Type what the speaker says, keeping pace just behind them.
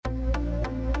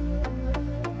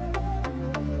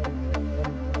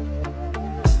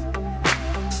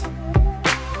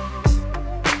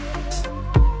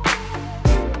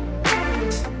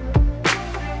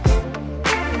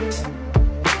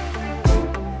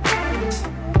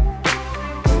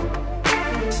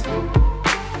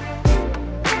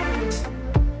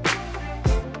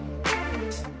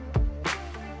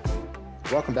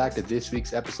welcome back to this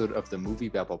week's episode of the Movie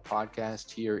Babble podcast.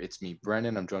 Here, it's me,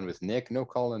 Brennan. I'm joined with Nick. No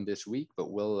Colin this week,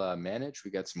 but we'll manage. We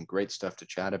got some great stuff to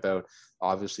chat about.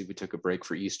 Obviously, we took a break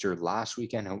for Easter last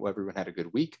weekend. Hope everyone had a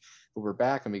good week. But we're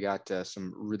back, and we got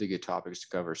some really good topics to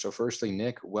cover. So firstly,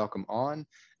 Nick, welcome on.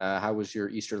 How was your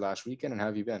Easter last weekend, and how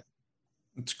have you been?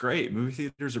 It's great. Movie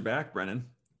theaters are back, Brennan.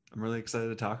 I'm really excited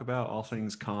to talk about all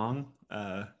things Kong.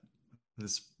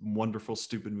 This wonderful,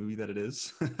 stupid movie that it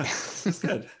is. It's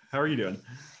good. How are you doing?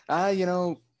 I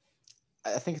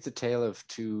think it's a tale of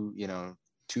two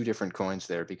different coins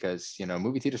there because,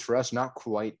 movie theaters for us, not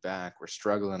quite back. We're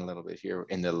struggling a little bit here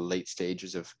in the late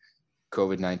stages of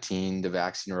COVID-19. The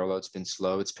vaccine rollout's been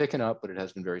slow. It's picking up, but it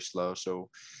has been very slow. So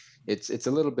it's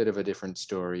a little bit of a different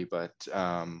story, but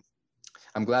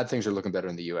I'm glad things are looking better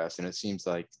in the US, and it seems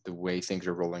like the way things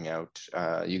are rolling out,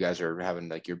 you guys are having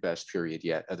like your best period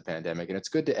yet of the pandemic, and it's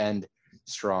good to end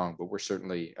strong, but we're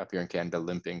certainly up here in Canada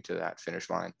limping to that finish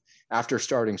line after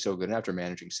starting so good and after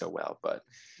managing so well, but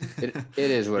it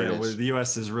is what it is. Well, the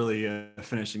US is really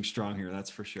finishing strong here, that's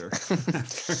for sure.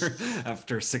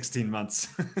 after 16 months.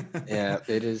 Yeah,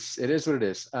 it is what it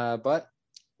is, but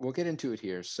we'll get into it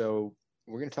here. So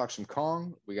we're going to talk some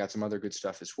Kong. We got some other good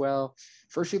stuff as well.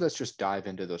 Firstly, let's just dive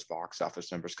into those box office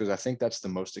numbers because I think that's the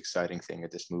most exciting thing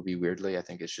of this movie. Weirdly, I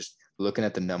think it's just looking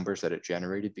at the numbers that it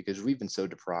generated because we've been so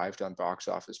deprived on Box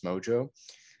Office Mojo.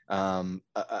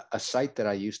 A site that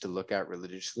I used to look at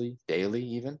religiously, daily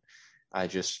even,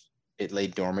 it lay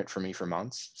dormant for me for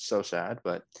months. So sad,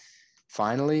 but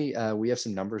finally, we have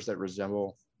some numbers that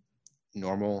resemble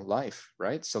normal life,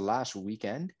 right? So last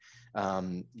weekend,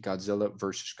 Godzilla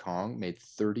versus Kong made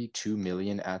 32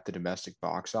 million at the domestic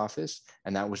box office,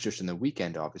 and that was just in the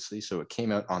weekend, obviously. So it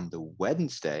came out on the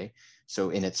Wednesday.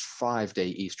 So in its 5-day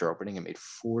Easter opening, it made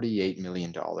 $48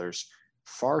 million,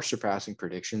 far surpassing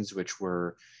predictions, which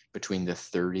were between the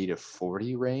 30 to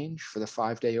 40 range for the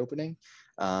 5-day opening.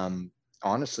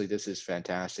 Honestly, this is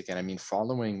fantastic. And I mean,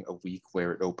 following a week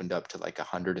where it opened up to like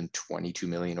 122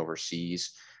 million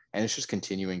overseas, and it's just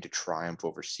continuing to triumph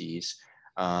overseas.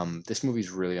 This movie's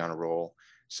really on a roll.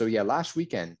 So yeah, last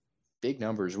weekend, big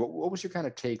numbers. What was your kind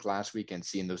of take last weekend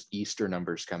seeing those Easter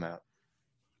numbers come out?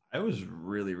 I was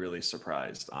really, really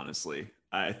surprised, honestly.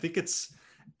 I think it's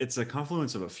a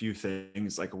confluence of a few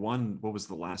things. Like one, what was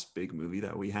the last big movie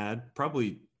that we had?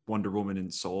 Probably Wonder Woman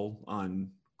and Soul on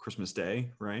Christmas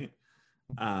Day, right?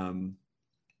 And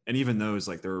even those,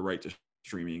 like, they were right to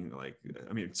streaming. Like,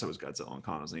 I mean, so was Godzilla and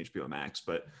Kong on HBO Max,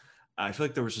 but I feel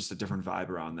like there was just a different vibe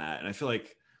around that. And I feel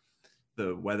like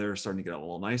the weather is starting to get a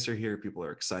little nicer here. People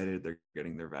are excited. They're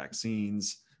getting their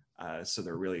vaccines. So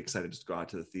they're really excited to go out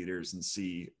to the theaters and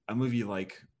see a movie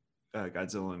like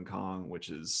Godzilla and Kong, which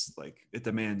is like, it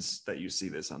demands that you see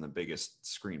this on the biggest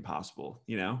screen possible.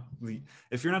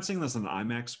 If you're not seeing this on the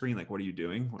IMAX screen, like, what are you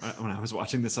doing? When I was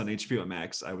watching this on HBO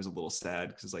Max, I was a little sad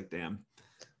because it's like, damn,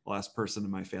 last person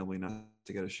in my family not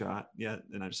to get a shot yet,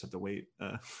 and I just have to wait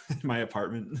in my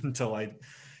apartment until I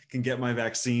can get my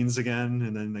vaccines again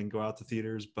and then go out to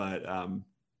theaters. But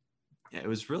yeah, it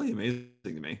was really amazing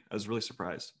to me. I was really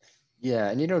surprised. Yeah,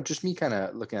 and just me kind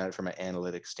of looking at it from an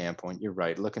analytic standpoint, you're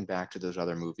right. Looking back to those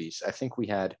other movies, I think we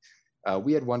had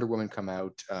Wonder Woman come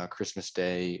out Christmas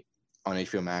Day on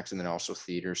HBO Max, and then also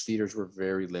theaters. Theaters were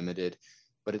very limited,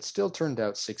 but it still turned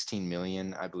out 16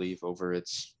 million, I believe, over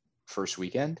its first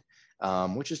weekend,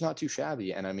 which is not too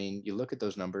shabby. And I mean, you look at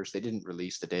those numbers, they didn't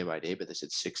release the day by day, but they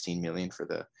said 16 million for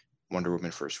the Wonder Woman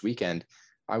first weekend.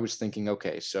 I was thinking,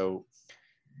 okay, so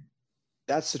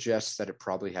that suggests that it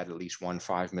probably had at least one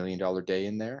 $5 million day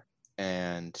in there.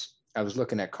 And I was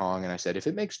looking at Kong and I said, if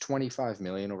it makes 25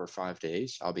 million over 5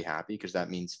 days, I'll be happy, because that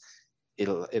means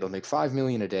it'll make 5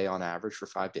 million a day on average for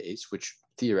 5 days, which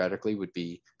theoretically would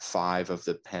be 5 of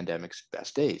the pandemic's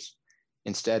best days.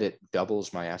 Instead, it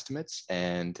doubles my estimates.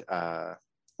 And well,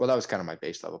 that was kind of my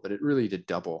base level, but it really did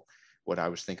double what I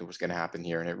was thinking was going to happen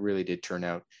here. And it really did turn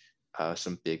out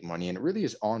some big money. And it really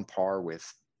is on par with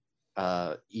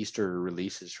Easter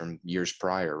releases from years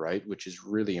prior, right? Which is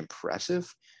really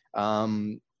impressive.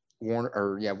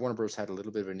 Warner Bros. Had a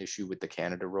little bit of an issue with the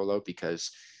Canada rollout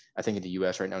because I think in the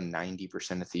US right now,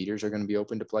 90% of theaters are going to be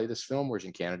open to play this film, whereas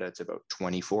in Canada, it's about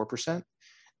 24%.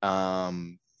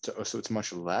 So it's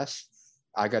much less.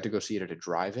 I got to go see it at a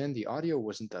drive-in. The audio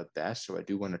wasn't the best, so I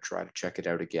do want to try to check it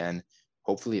out again.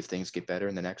 Hopefully, if things get better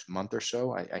in the next month or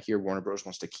so. I hear Warner Bros.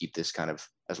 Wants to keep this kind of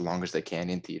as long as they can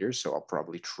in theaters, so I'll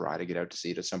probably try to get out to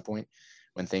see it at some point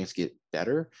when things get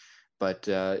better. But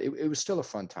it was still a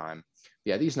fun time.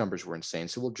 Yeah, these numbers were insane.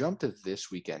 So we'll jump to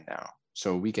this weekend now.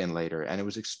 So a weekend later, and it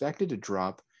was expected to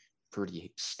drop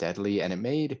pretty steadily, and it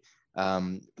made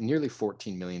nearly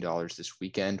 $14 million this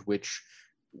weekend, which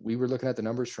we were looking at the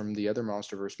numbers from the other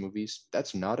MonsterVerse movies.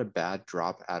 That's not a bad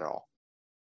drop at all.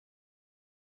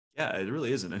 Yeah, it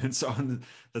really isn't. And so on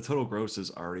the total gross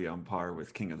is already on par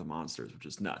with King of the Monsters, which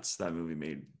is nuts. That movie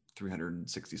made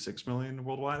 366 million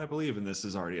worldwide, I believe, and this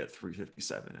is already at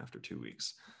 357 after 2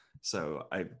 weeks. So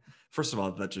I, first of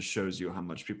all, that just shows you how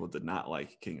much people did not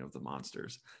like King of the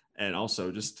Monsters. And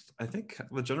also just I think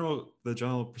the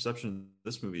general perception of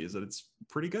this movie is that it's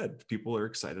pretty good. People are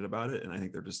excited about it, and I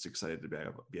think they're just excited to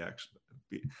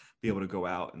be able to go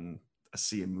out and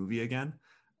see a movie again.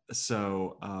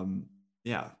 So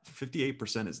yeah,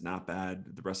 58% is not bad.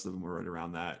 The rest of them were right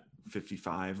around that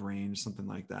 55 range, something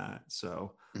like that.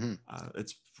 So Mhm.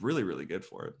 it's really, really good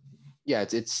for it. Yeah,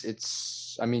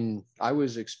 it's. I mean, I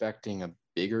was expecting a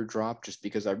bigger drop just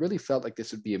because I really felt like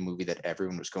this would be a movie that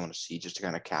everyone was going to see just to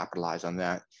kind of capitalize on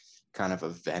that kind of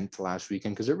event last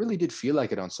weekend because it really did feel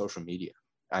like it on social media.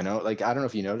 I know, like I don't know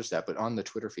if you noticed that, but on the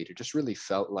Twitter feed, it just really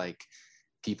felt like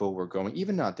people were going,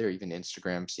 even not there, even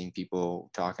Instagram, seeing people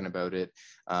talking about it.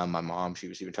 My mom, she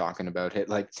was even talking about it.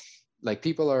 Like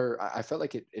people are. I felt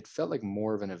like it felt like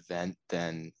more of an event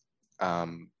than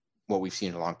um, what we've seen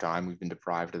in a long time. We've been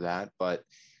deprived of that, but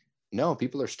no,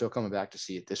 people are still coming back to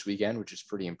see it this weekend, which is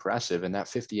pretty impressive. And that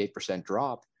 58%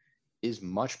 drop is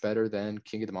much better than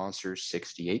King of the Monsters'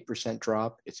 68%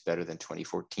 drop. It's better than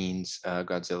 2014's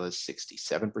Godzilla's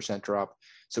 67% drop.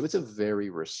 So it's a very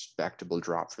respectable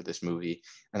drop for this movie.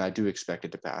 And I do expect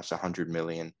it to pass 100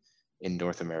 million in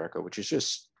North America, which is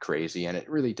just crazy. And it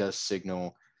really does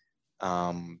signal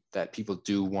that people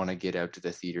do want to get out to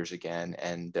the theaters again.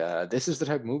 And this is the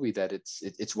type of movie that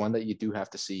it's one that you do have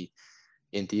to see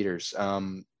in theaters.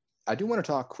 I do want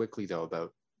to talk quickly though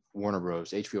about Warner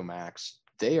Bros. HBO Max.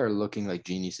 They are looking like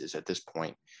geniuses at this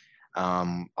point.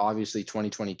 Obviously,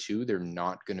 2022, they're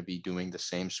not going to be doing the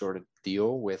same sort of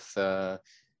deal with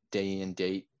day and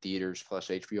date theaters plus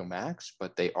HBO Max,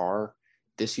 but they are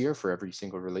this year for every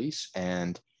single release.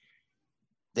 And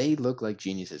they look like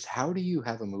geniuses. How do you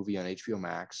have a movie on HBO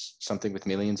Max, something with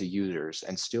millions of users,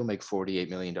 and still make $48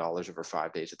 million over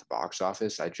 5 days at the box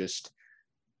office?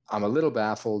 I'm a little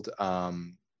baffled,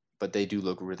 but they do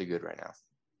look really good right now.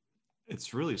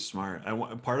 It's really smart.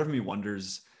 Part of me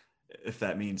wonders if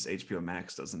that means HBO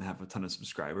Max doesn't have a ton of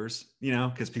subscribers,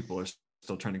 because people are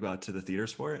still trying to go out to the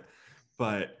theaters for it.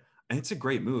 But it's a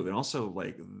great move. And also,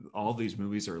 like, all these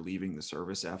movies are leaving the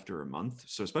service after a month.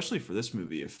 So, especially for this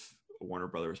movie, if Warner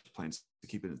Brothers plans to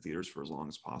keep it in theaters for as long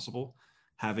as possible,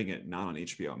 having it not on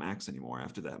HBO Max anymore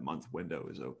after that month window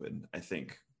is open, I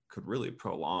think could really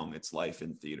prolong its life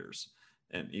in theaters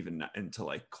and even into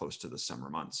like close to the summer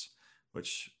months,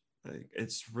 which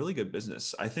it's really good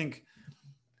business. I think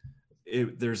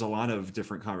there's a lot of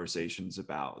different conversations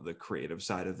about the creative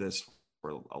side of this,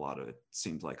 where a lot of it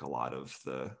seems like a lot of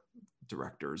the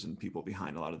directors and people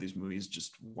behind a lot of these movies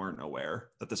just weren't aware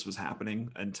that this was happening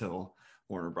until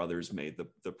Warner Brothers made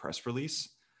the press release.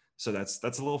 So that's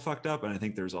a little fucked up. And I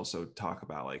think there's also talk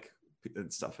about like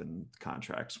stuff in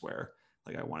contracts where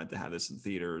like I wanted to have this in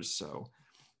theaters, so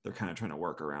they're kind of trying to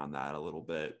work around that a little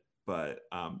bit. But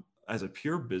as a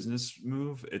pure business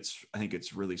move, I think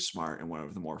it's really smart and one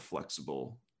of the more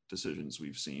flexible decisions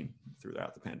we've seen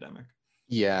throughout the pandemic.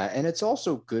 Yeah, and it's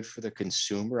also good for the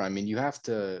consumer. I mean, you have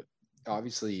to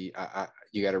obviously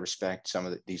you got to respect some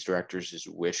of these directors'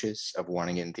 wishes of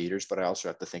wanting it in theaters, but I also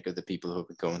have to think of the people who have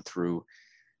been going through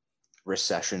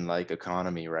recession-like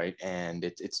economy, right? And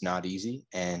it's not easy.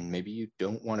 And maybe you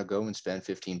don't want to go and spend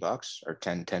 $15 or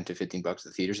 10 to $15 at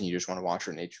the theaters, and you just want to watch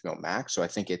it on HBO Max. So I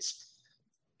think it's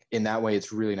in that way,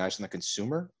 it's really nice on the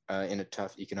consumer in a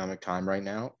tough economic time right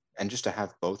now. And just to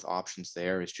have both options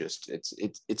there is just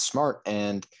it's smart.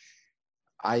 And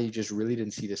I just really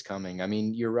didn't see this coming. I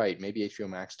mean, you're right. Maybe HBO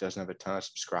Max doesn't have a ton of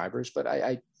subscribers, but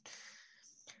I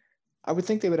would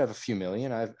think they would have a few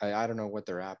million. I don't know what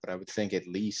they're at, but I would think at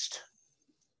least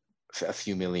a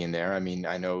few million there. I mean,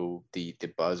 I know the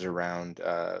buzz around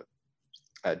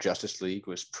Justice League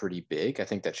was pretty big. I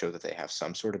think that showed that they have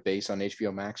some sort of base on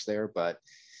HBO Max there. But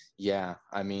yeah,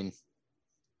 I mean,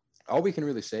 all we can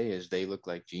really say is they look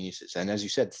like geniuses. And as you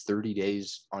said, 30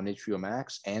 days on HBO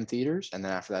Max and theaters, and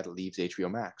then after that, it leaves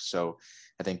HBO Max. So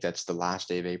I think that's the last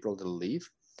day of April to leave.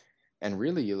 And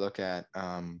really, you look at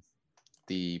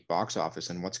the box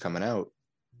office and what's coming out.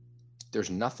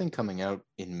 There's nothing coming out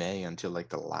in May until like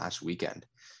the last weekend.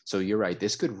 So you're right.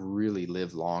 This could really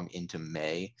live long into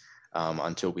May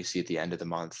until we see at the end of the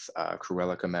month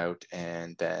Cruella come out,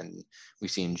 and then we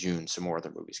see in June some more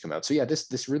other movies come out. So yeah,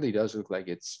 this really does look like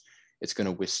it's going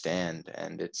to withstand,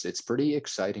 and it's pretty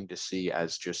exciting to see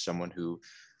as just someone who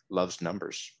loves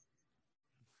numbers.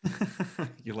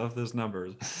 You love those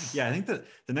numbers. Yeah, I think that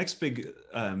the next big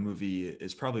movie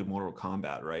is probably Mortal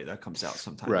Kombat, right? That comes out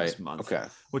sometime Right. this month, Okay.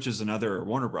 which is another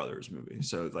Warner Brothers movie.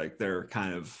 So like they're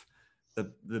kind of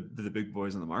the big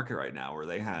boys in the market right now, where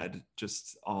they had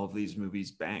just all of these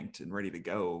movies banked and ready to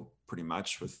go, pretty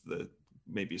much with the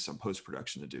maybe some post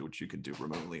production to do, which you could do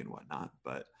remotely and whatnot.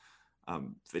 But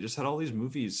they just had all these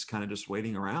movies kind of just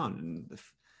waiting around, and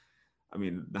if, I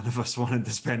mean, none of us wanted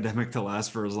this pandemic to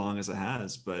last for as long as it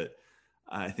has, but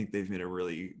I think they've made a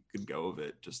really good go of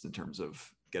it just in terms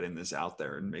of getting this out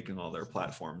there and making all their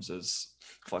platforms as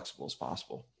flexible as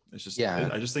possible. It's just, Yeah.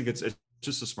 I just think it's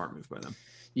just a smart move by them.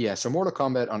 Yeah. So Mortal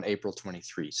Kombat on April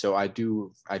 23. So I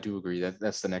do agree that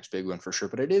that's the next big one for sure.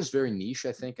 But it is very niche.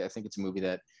 I think it's a movie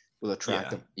that will attract Yeah.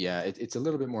 them. Yeah. It's a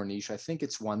little bit more niche. I think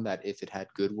it's one that if it had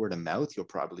good word of mouth, you'll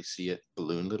probably see it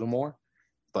balloon a little more.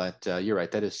 But you're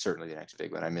right. That is certainly the next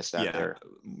big one. I missed that Yeah. there.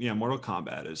 Yeah. Mortal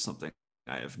Kombat is something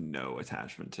I have no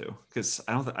attachment to because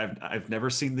I don't, I've never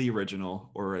seen the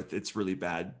original or its really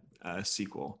bad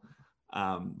sequel,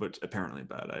 which apparently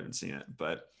bad. I haven't seen it,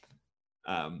 but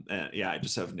and yeah, I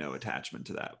just have no attachment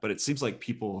to that. But it seems like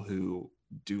people who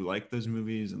do like those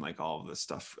movies and like all of the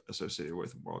stuff associated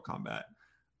with Mortal Kombat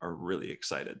are really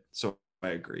excited. So I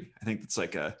agree. I think it's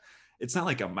like it's not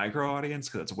like a micro audience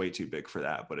because it's way too big for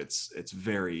that, but it's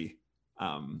very,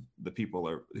 the people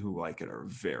are who like it are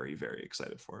very, very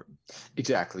excited for it.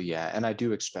 Exactly. Yeah. And I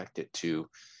do expect it to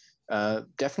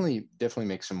definitely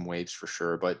make some waves for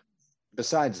sure. But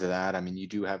besides that, I mean, you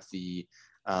do have the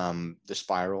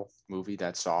Spiral movie,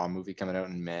 that Saw movie coming out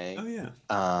in May, Oh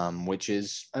yeah. which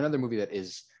is another movie that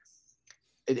is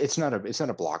it's not a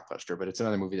blockbuster, but it's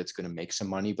another movie that's going to make some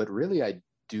money. But really, I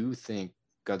do think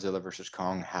Godzilla versus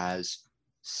Kong has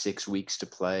 6 weeks to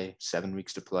play, 7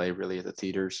 weeks to play, really at the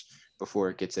theaters before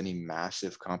it gets any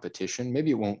massive competition.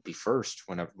 Maybe it won't be first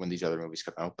when these other movies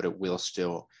come out, but it will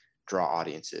still draw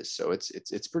audiences. So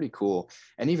it's pretty cool.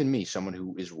 And even me, someone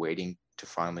who is waiting to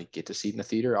finally get to see it in the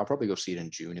theater, I'll probably go see it in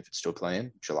June if it's still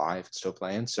playing, July if it's still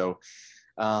playing. So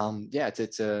yeah,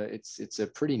 it's a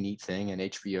pretty neat thing. And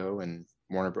HBO and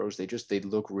Warner Bros. They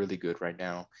look really good right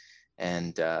now,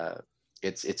 and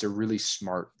it's a really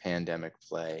smart pandemic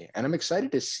play. And I'm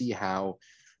excited to see how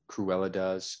Cruella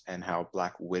does and how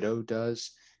Black Widow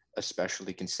does,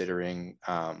 especially considering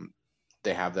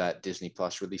they have that Disney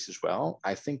Plus release as well.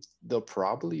 I think they'll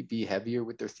probably be heavier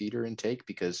with their theater intake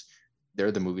because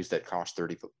they're the movies that cost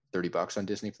 $30 on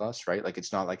Disney Plus, right? Like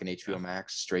it's not like an HBO Yeah.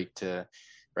 Max straight to,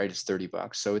 right? It's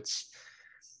 $30. So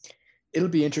it'll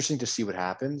be interesting to see what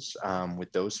happens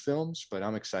with those films, but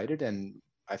I'm excited, and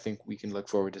I think we can look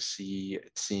forward to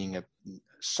seeing a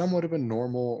somewhat of a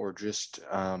normal or just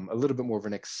a little bit more of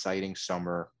an exciting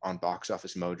summer on Box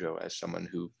Office Mojo. As someone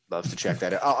who loves to check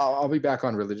that, I'll be back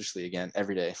on religiously again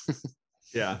every day.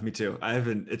 Yeah, me too. I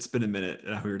haven't. It's been a minute.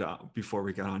 We were before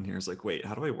we got on here. It's like, wait,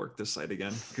 how do I work this site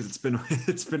again? Because it's been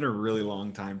it's been a really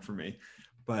long time for me.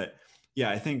 But yeah,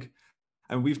 I think,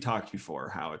 and we've talked before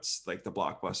how it's like the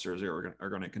blockbusters are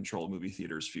going to control movie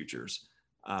theaters' futures.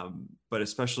 But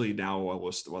especially now, while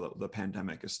the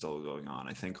pandemic is still going on,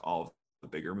 I think all of the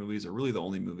bigger movies are really the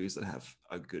only movies that have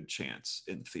a good chance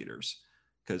in theaters.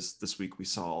 Because this week we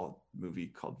saw a movie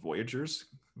called Voyagers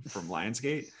from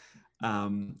Lionsgate,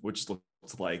 which looked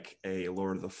like a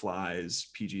Lord of the Flies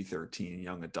PG-13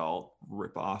 young adult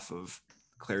ripoff of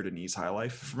Claire Denis' High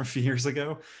Life from a few years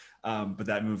ago. But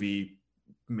that movie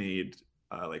made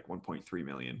like 1.3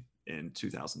 million in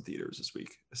 2,000 theaters this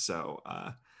week. So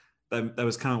that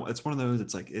was kind of, it's one of those,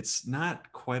 it's like, it's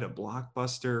not quite a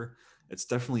blockbuster. It's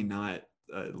definitely not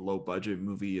a low budget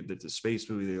movie. It's a space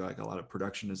movie. They like a lot of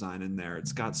production design in there.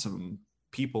 It's got some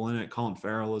people in it. Colin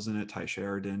Farrell is in it, Ty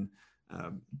Sheridan,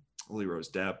 um, Lily Rose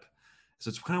Depp. So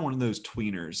it's kind of one of those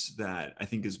tweeners that I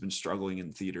think has been struggling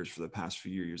in theaters for the past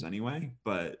few years anyway.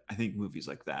 But I think movies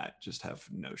like that just have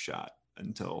no shot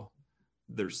until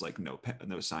there's like no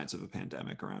signs of a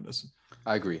pandemic around us.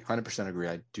 I agree, 100% agree.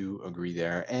 I do agree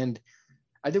there. And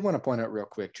I did want to point out real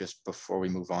quick, just before we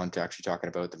move on to actually talking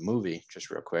about the movie,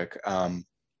 just real quick.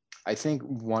 I think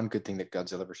one good thing that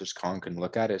Godzilla versus Kong can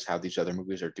look at is how these other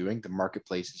movies are doing. The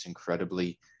marketplace is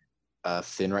incredibly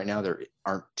thin right now. There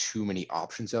aren't too many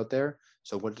options out there.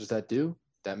 So what does that do?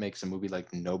 That makes a movie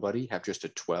like Nobody have just a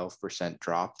 12%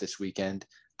 drop this weekend.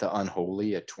 The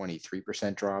Unholy a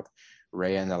 23% drop.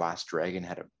 Raya and the Last Dragon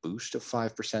had a boost of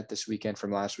 5% this weekend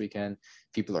from last weekend.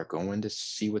 People are going to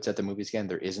see what's at the movies again.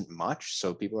 There isn't much,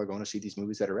 so people are going to see these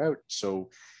movies that are out. So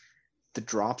the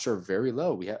drops are very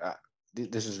low. We have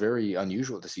this is very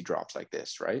unusual to see drops like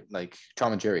this, right? Like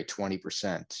Tom and Jerry,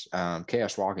 20%,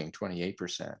 Chaos Walking,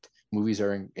 28%, movies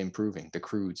are improving. The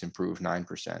Croods improved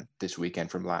 9% this weekend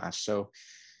from last. So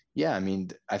yeah, I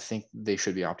mean, I think they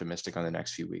should be optimistic on the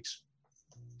next few weeks.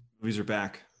 Movies are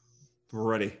back. We're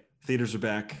ready. Theaters are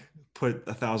back. Put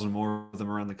 1,000 more of them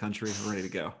around the country. We're ready to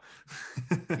go.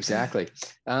 Exactly.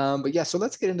 But yeah, so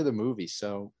let's get into the movie.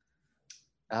 So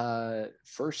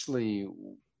firstly,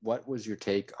 what was your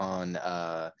take on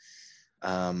Mecha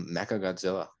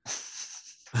Godzilla?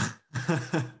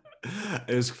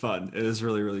 It was fun. It was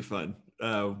really, really fun.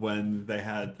 When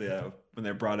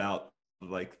they brought out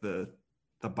like the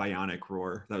bionic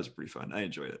roar, that was pretty fun. I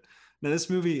enjoyed it. Now this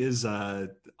movie is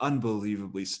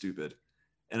unbelievably stupid,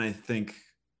 and I think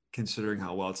considering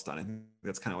how well it's done, I think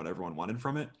that's kind of what everyone wanted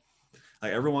from it.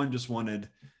 Like everyone just wanted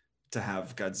to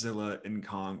have Godzilla and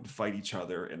Kong fight each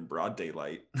other in broad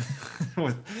daylight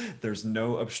with there's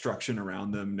no obstruction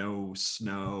around them, no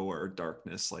snow or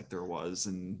darkness like there was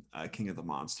in King of the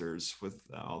Monsters with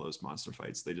all those monster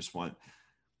fights. They just want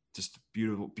just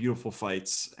beautiful, beautiful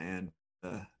fights. And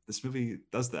this movie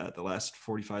does that. The last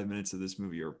 45 minutes of this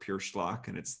movie are pure schlock,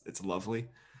 and it's lovely.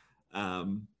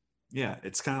 Yeah,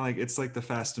 it's like the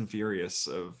Fast and Furious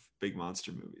of big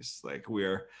monster movies. Like we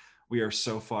are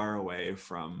so far away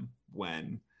from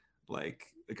when like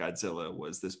Godzilla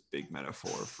was this big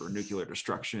metaphor for nuclear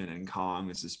destruction, and Kong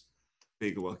is this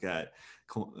big look at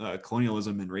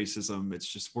colonialism and racism. It's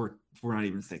just we're not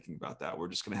even thinking about that. We're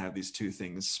just going to have these two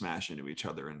things smash into each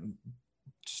other and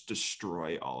just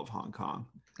destroy all of Hong Kong.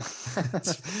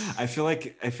 I feel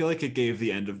like it gave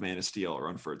the end of Man of Steel a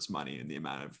run for its money in the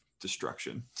amount of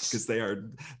destruction, because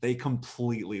they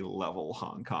completely level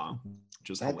Hong Kong, which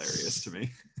is hilarious to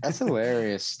me. That's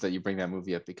hilarious that you bring that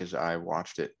movie up, because I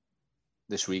watched it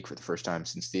this week for the first time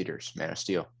since theaters, Man of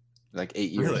Steel, like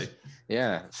 8 years. Really?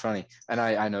 Yeah, it's funny. And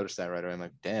I noticed that right away. I'm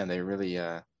like, damn, they really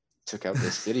took out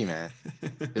this city, man.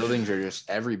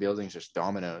 Every building's just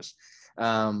dominoes.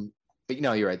 But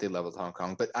you're right, they leveled Hong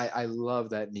Kong. But I love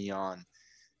that neon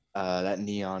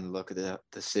look of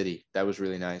the city. That was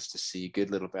really nice to see.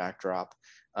 Good little backdrop.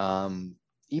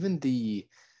 Even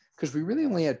because we really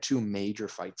only had two major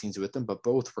fight scenes with them, but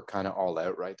both were kind of all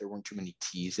out, right? There weren't too many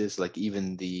teases. Like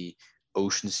even the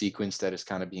ocean sequence that is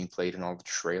kind of being played in all the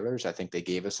trailers, I think they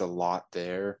gave us a lot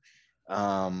there.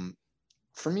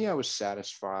 For me, I was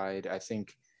satisfied. I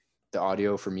think the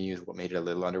audio for me is what made it a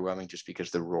little underwhelming, just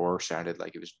because the roar sounded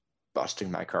like it was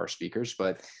busting my car speakers.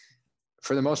 But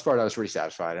for the most part, I was pretty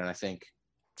satisfied. And I think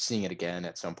seeing it again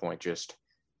at some point, just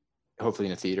hopefully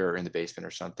in a theater or in the basement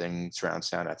or something, surround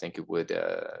sound, I think it would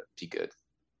be good.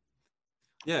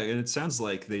 Yeah, and it sounds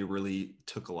like they really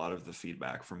took a lot of the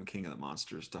feedback from King of the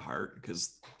Monsters to heart,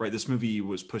 because right, this movie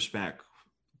was pushed back.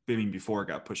 I mean, before it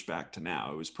got pushed back to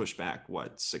now, it was pushed back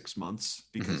 6 months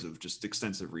because of just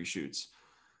extensive reshoots,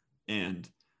 and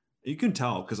you can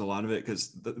tell because a lot of it,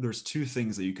 because there's two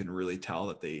things that you can really tell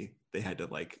that they had to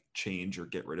like change or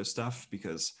get rid of stuff,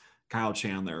 because Kyle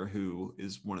Chandler, who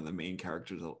is one of the main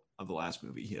characters of the last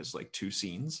movie, he has like two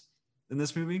scenes in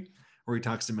this movie where he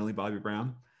talks to Millie Bobby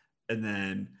Brown, and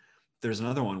then there's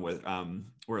another one with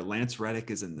where Lance Reddick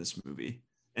is in this movie,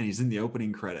 and he's in the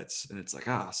opening credits, and it's like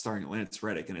starring Lance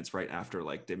Reddick, and it's right after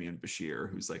like Demian Bashir,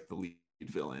 who's like the lead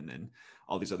villain, and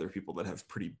all these other people that have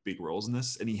pretty big roles in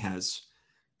this, and he has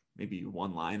maybe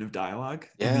one line of dialogue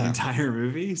in the entire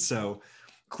movie. So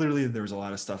clearly there was a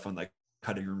lot of stuff on like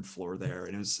cutting room floor there,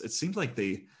 and it seemed like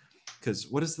because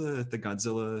what is the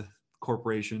Godzilla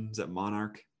Corporation? Is that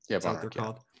Monarch? Yeah, is that what they're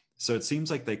called? So it seems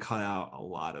like they cut out a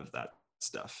lot of that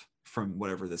stuff from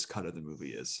whatever this cut of the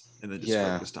movie is, and then just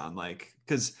focused on like,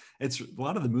 because it's a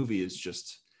lot of the movie is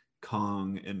just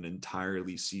Kong and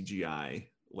entirely CGI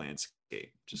landscape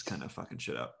just kind of fucking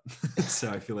shit up. So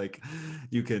I feel like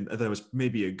that was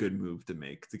maybe a good move to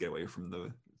make, to get away from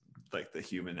the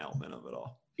human element of it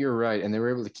all. You're right, and they were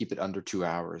able to keep it under 2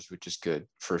 hours, which is good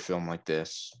for a film like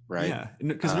this, right? Yeah,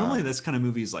 because normally this kind of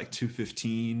movie is like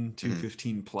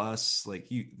 215 plus. Like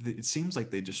it seems like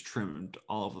they just trimmed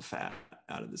all of the fat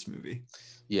out of this movie.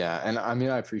 Yeah, and I mean,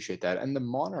 I appreciate that. And the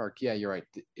Monarch, yeah, you're right.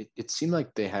 It seemed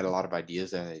like they had a lot of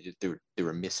ideas, and they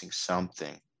were missing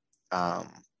something.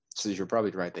 So you're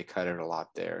probably right. They cut it a lot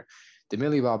there. The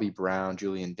Millie Bobby Brown,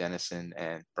 Julian Dennison,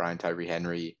 and Brian Tyree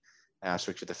Henry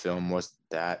aspect of the film was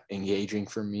that engaging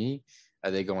for me.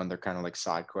 They go on their kind of like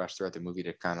side quests throughout the movie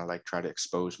to kind of like try to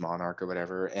expose Monarch or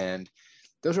whatever. And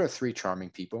those are three charming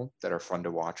people that are fun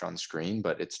to watch on screen,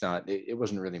 but it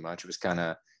wasn't really much. It was kind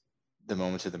of the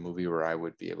moments of the movie where I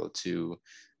would be able to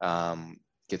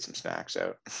get some snacks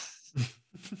out.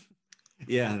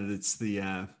 Yeah, it's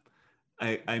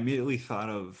I immediately thought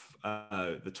of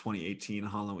the 2018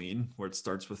 Halloween, where it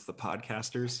starts with the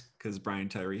podcasters, because Brian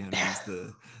Tyree Henry's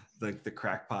like the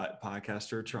crackpot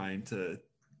podcaster trying to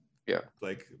Yeah.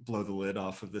 like blow the lid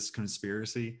off of this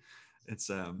conspiracy. It's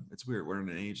weird. We're in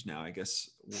an age now. I guess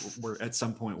we're at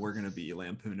some point we're gonna be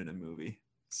lampooned in a movie.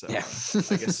 So Yeah.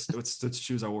 I guess let's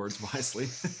choose our words wisely.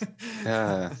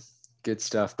 uh, Good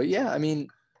stuff. But yeah, I mean,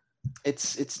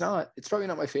 it's probably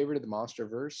not my favorite of the monster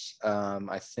verse.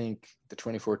 I think the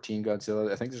 2014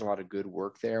 Godzilla, I think there's a lot of good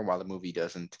work there. While the movie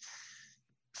doesn't,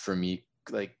 for me,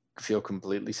 like feel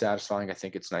completely satisfying, I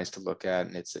think it's nice to look at,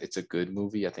 and it's a good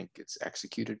movie. I think it's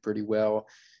executed pretty well,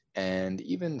 and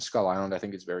even Skull Island, I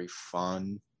think it's very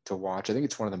fun to watch. I think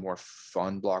it's one of the more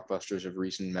fun blockbusters of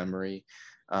recent memory.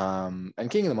 And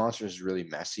King of the Monsters is really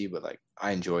messy, but like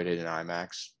I enjoyed it in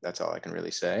IMAX. That's all I can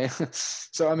really say.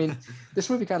 So I mean, this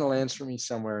movie kind of lands for me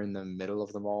somewhere in the middle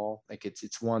of them all. Like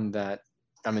it's one that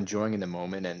I'm enjoying in the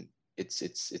moment, and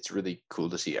it's really cool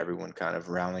to see everyone kind of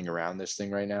rallying around this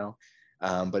thing right now.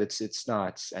 But it's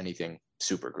not anything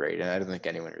super great, and I don't think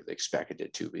anyone really expected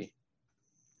it to be.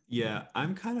 Yeah,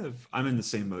 I'm in the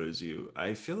same mode as you.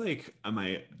 I feel like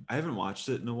I haven't watched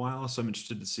it in a while, so I'm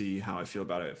interested to see how I feel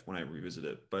about it when I revisit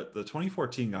it. But the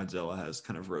 2014 Godzilla has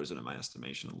kind of risen in my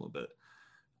estimation a little bit,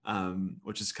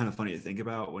 which is kind of funny to think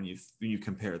about when you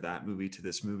compare that movie to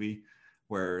this movie,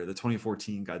 where the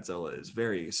 2014 Godzilla is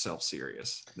very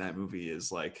self-serious. That movie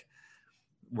is like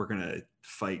we're gonna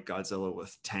fight Godzilla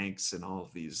with tanks and all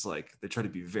of these like they try to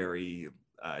be very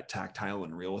tactile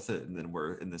and real with it, and then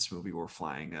we're in this movie we're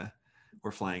flying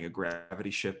a gravity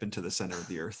ship into the center of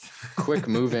the earth. Quick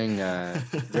moving,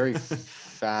 very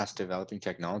fast developing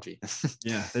technology.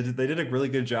 Yeah, they did a really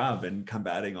good job in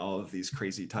combating all of these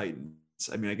crazy titans.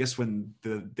 I mean, I guess when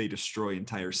they destroy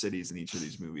entire cities in each of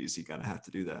these movies, you kind of have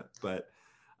to do that. But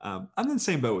I'm in the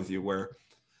same boat with you, where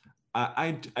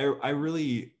I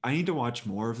really I need to watch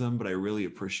more of them, but I really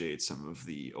appreciate some of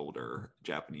the older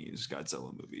Japanese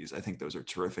Godzilla movies. I think those are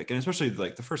terrific, and especially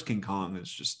like the first King Kong is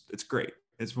just it's great.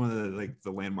 It's one of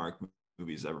the landmark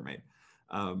movies ever made.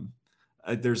 Um,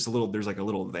 there's like a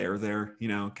little there,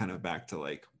 kind of back to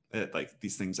like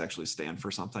these things actually stand for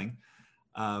something.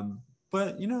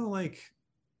 But like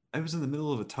I was in the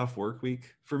middle of a tough work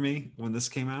week for me when this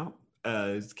came out.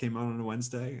 It came out on a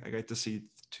Wednesday. I got to see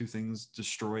two things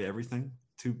destroy everything.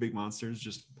 Two big monsters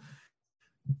just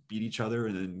beat each other,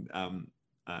 and then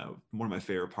one of my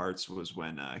favorite parts was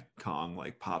when Kong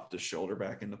like popped his shoulder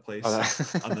back into Oh, place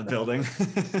on the building.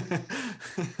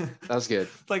 that was good.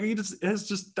 Like it's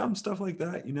just dumb stuff like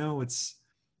that.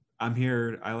 I'm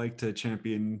here. I like to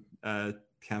champion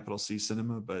capital C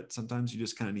cinema, but sometimes you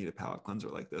just kind of need a palate cleanser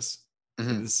like this.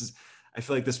 Hmm. This is. I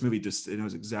feel like this movie just it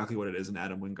knows exactly what it is, and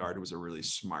Adam Wingard was a really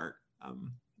smart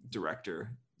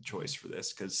director choice for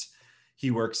this because he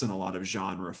works in a lot of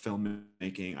genre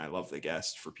filmmaking. I love The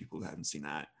Guest for people who haven't seen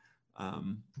that.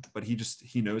 But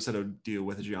he knows how to deal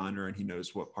with a genre, and he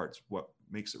knows what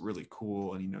makes it really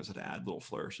cool, and he knows how to add little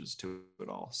flourishes to it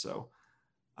all. So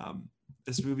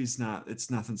this movie's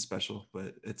it's nothing special,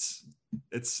 but it's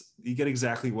you get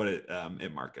exactly what it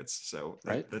markets. So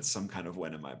Right. that's some kind of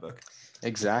win in my book.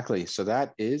 Exactly. So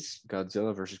that is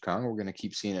Godzilla versus Kong. We're going to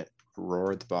keep seeing it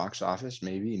roar at the box office,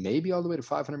 maybe all the way to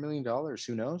 $500 million.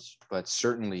 Who knows? But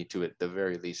certainly to at the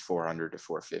very least 400 to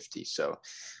 450. So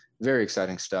very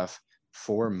exciting stuff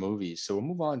for movies. So we'll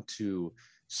move on to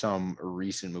some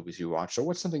recent movies you watched. So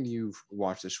what's something you've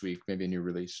watched this week? Maybe a new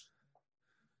release.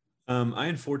 I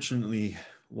unfortunately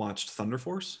watched Thunder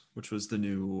Force, which was the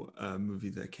new movie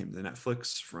that came to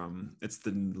Netflix it's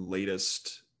the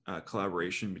latest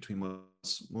collaboration between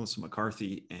Melissa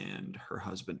McCarthy and her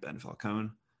husband, Ben Falcone.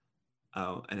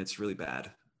 And it's really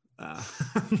bad. Uh,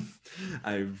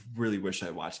 I really wish I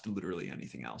watched literally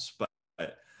anything else, but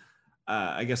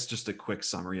I guess just a quick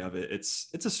summary of it. It's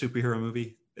a superhero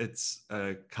movie. It's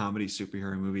a comedy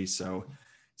superhero movie. So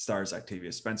stars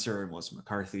Octavia Spencer and Melissa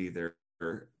McCarthy. They're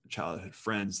childhood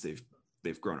friends.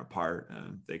 They've grown apart.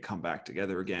 They come back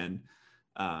together again.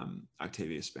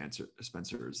 Octavia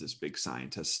Spencer is this big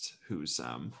scientist who's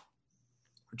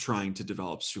trying to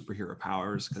develop superhero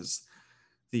powers because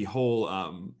the whole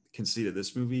conceit of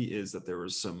this movie is that there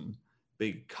was some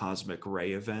big cosmic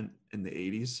ray event in the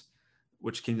 80s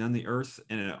which came down the earth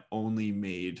and it only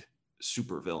made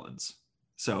super villains.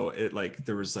 So it like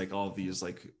there was like all these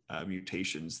like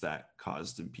mutations that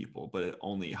caused in people, but it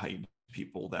only heightened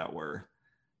people that were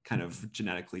kind of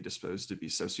genetically disposed to be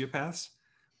sociopaths.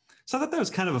 So I thought that was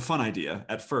kind of a fun idea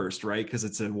at first, right? Because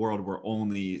it's a world where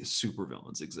only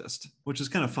supervillains exist, which is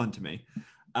kind of fun to me.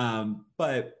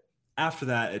 But after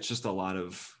that, it's just a lot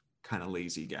of kind of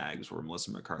lazy gags where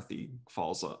Melissa McCarthy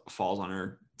falls on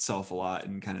herself a lot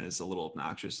and kind of is a little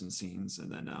obnoxious in scenes,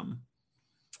 and then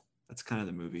that's kind of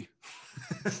the movie.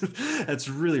 That's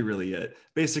really, really it.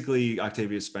 Basically,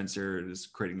 Octavia Spencer is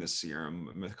creating this serum.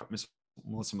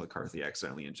 Melissa McCarthy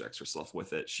accidentally injects herself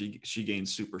with it. She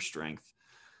gains super strength.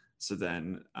 So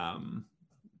then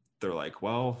they're like,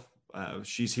 well,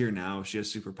 she's here now. She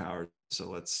has superpowers. So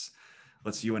let's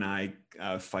you and I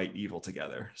fight evil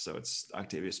together. So it's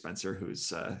Octavia Spencer,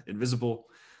 who's invisible.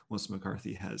 Melissa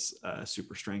McCarthy has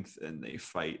super strength, and they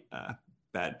fight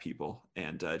bad people.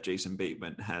 And Jason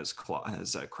Bateman has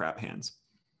crab hands.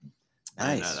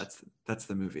 And Nice. that's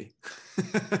the movie.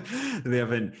 They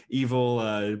have an evil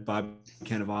Bob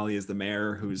Cannavale as the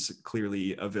mayor, who's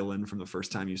clearly a villain from the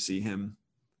first time you see him,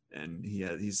 and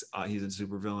he's a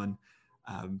super villain.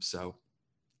 So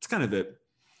it's kind of it.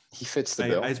 He fits the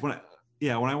bill.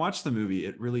 When I watched the movie,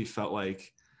 it really felt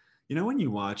like, when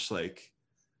you watch, like,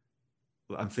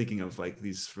 I'm thinking of like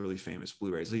these really famous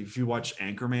Blu-rays. Like if you watch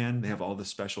Anchorman, they have all the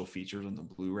special features on the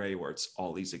Blu-ray where it's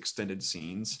all these extended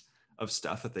scenes of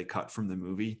stuff that they cut from the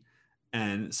movie.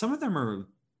 And some of them are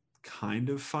kind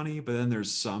of funny, but then there's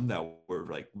some that were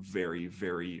like very,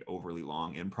 very overly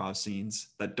long improv scenes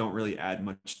that don't really add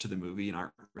much to the movie and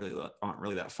aren't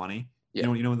really that funny. Yeah.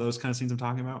 You know those kind of scenes I'm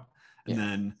talking about? And Yeah.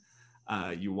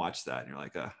 then you watch that and you're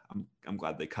like, I'm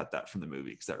glad they cut that from the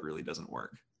movie because that really doesn't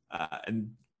work.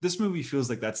 And this movie feels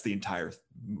like that's the entire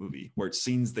movie, where it's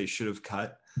scenes they should have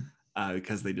cut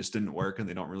because they just didn't work and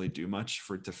they don't really do much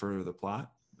to further the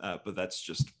plot. But that's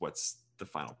just what's the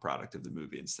final product of the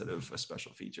movie instead of a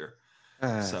special feature.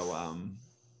 So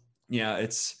yeah,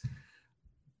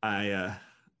 I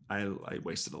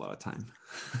wasted a lot of time.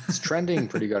 It's trending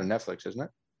pretty good on Netflix, isn't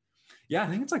it? Yeah, I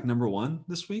think it's like #1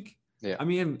 this week. Yeah. I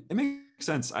mean, it makes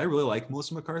sense. I really like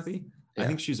Melissa McCarthy. Yeah. I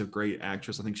think she's a great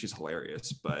actress. I think she's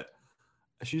hilarious, but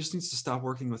she just needs to stop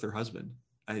working with her husband.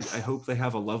 I hope they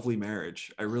have a lovely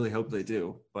marriage. I really hope they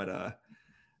do. But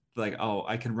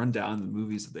I can run down the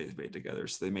movies that they've made together.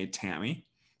 So they made Tammy,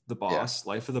 The Boss,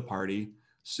 Life of the Party,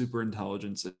 Super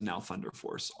Intelligence, and now Thunder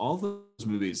Force. All those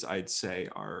movies I'd say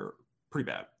are pretty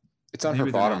bad. It's on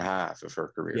her bottom half of her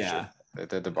career. Yeah.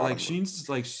 The bottom. Like she needs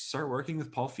to start working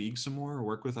with Paul Feig some more, or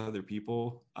work with other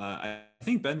people. I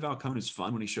think Ben Falcone is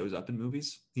fun when he shows up in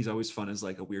movies. He's always fun as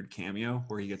like a weird cameo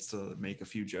where he gets to make a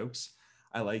few jokes.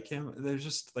 I like him. There's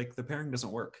just like the pairing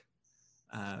doesn't work.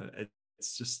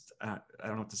 It's just I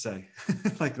don't know what to say.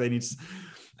 Like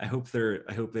I hope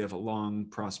they have a long,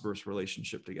 prosperous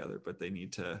relationship together, but they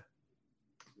need to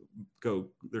go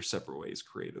their separate ways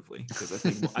creatively, because I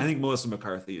think Melissa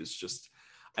McCarthy is just.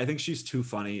 I think she's too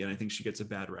funny, and I think she gets a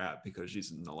bad rap because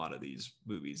she's in a lot of these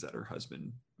movies that her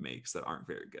husband makes that aren't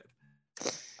very good.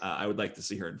 I would like to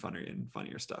see her in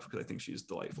funnier stuff because I think she's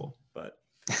delightful, but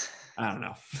I don't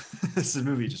know. This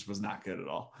movie just was not good at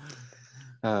all.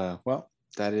 Well,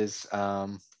 that is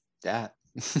that.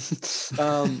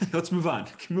 Let's move on.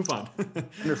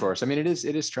 Thunder Force. I mean, it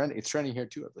is trending. It's trending here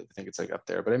too. I believe. I think it's like up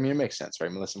there, but I mean, it makes sense,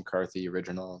 right? Melissa McCarthy,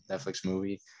 original Netflix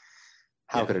movie.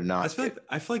 How could it not?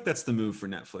 I feel like that's the move for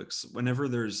Netflix. Whenever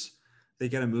they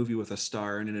get a movie with a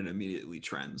star and it immediately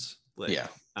trends. Like,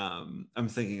 I'm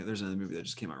thinking there's another movie that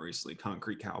just came out recently,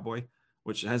 Concrete Cowboy,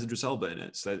 which has Idris Elba in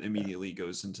it, so that immediately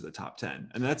goes into the top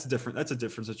 10. And that's a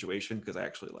different situation because I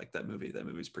actually like that movie. That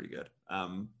movie's pretty good.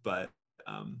 But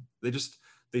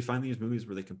they find these movies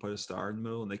where they can put a star in the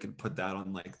middle and they can put that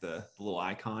on like the little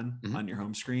icon on your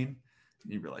home screen.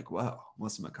 And you'd be like, wow,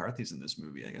 Melissa McCarthy's in this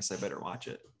movie. I guess I better watch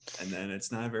it. And then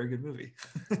it's not a very good movie.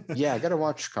 Yeah, I got to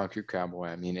watch Concrete Cowboy.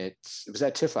 I mean, it was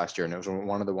at TIFF last year, and it was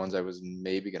one of the ones I was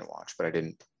maybe going to watch, but I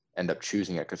didn't end up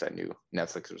choosing it because I knew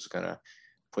Netflix was going to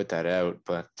put that out.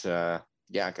 But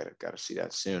yeah, I got to see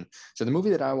that soon. So the movie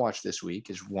that I watched this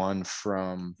week is one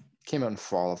came out in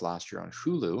fall of last year on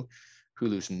Hulu.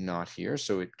 Hulu's not here,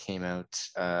 so it came out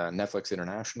Netflix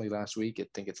internationally last week. I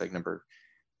think it's like number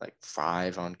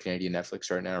 5 on Canadian Netflix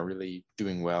right now, really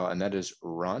doing well, and that is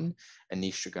Run,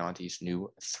 Anish Chaganty's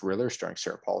new thriller starring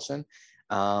Sarah Paulson.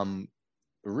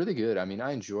 Really good. I mean,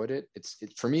 I enjoyed it. It's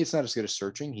for me, it's not as good as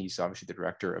Searching. He's obviously the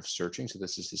director of Searching, so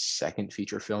this is his second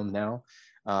feature film now.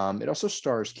 It also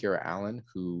stars Kira Allen,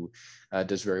 who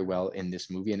does very well in this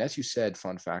movie. And as you said,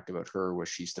 fun fact about her was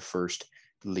she's the first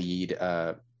lead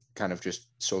kind of just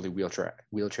solely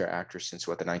wheelchair actress since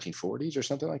the 1940s or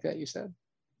something like that, you said?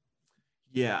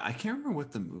 Yeah, I can't remember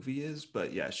what the movie is,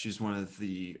 but yeah, she's one of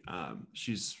the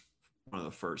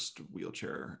first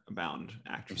wheelchair bound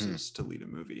actresses to lead a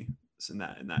movie in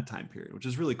that time period, which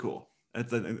is really cool.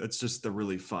 It's just a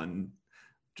really fun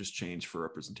change for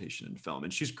representation in film,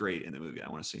 and she's great in the movie. I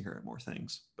want to see her in more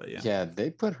things. But yeah, they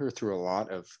put her through a lot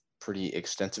of pretty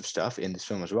extensive stuff in this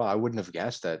film as well. I wouldn't have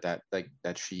guessed that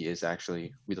she is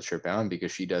actually wheelchair bound,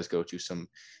 because she does go to some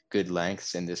good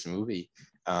lengths in this movie.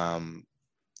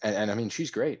 and I mean,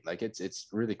 she's great. Like it's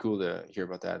really cool to hear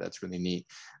about that. That's really neat.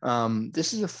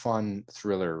 This is a fun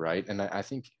thriller, right? And I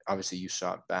think obviously you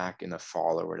saw it back in the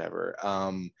fall or whatever.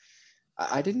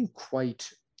 I didn't quite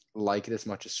like it as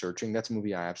much as Searching. That's a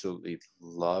movie I absolutely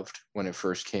loved when it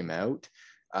first came out.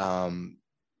 Um,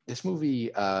 this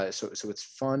movie, so it's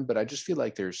fun, but I just feel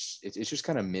like it's just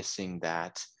kind of missing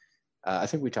that. I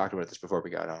think we talked about this before we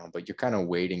got on, but you're kind of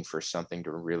waiting for something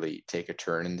to really take a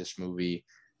turn in this movie,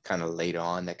 kind of late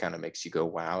on, that kind of makes you go,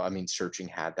 wow. I mean, Searching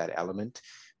had that element,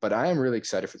 but I am really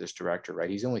excited for this director, right?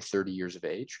 He's only 30 years of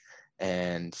age,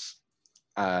 and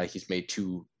he's made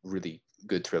two really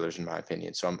good thrillers, in my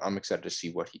opinion. So I'm excited to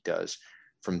see what he does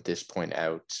from this point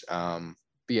out.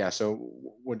 But yeah, so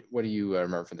what do you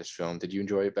remember from this film? Did you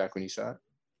enjoy it back when you saw it?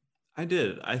 I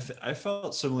did. I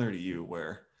felt similar to you,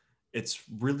 where it's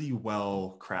really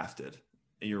well crafted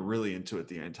and you're really into it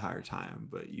the entire time.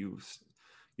 But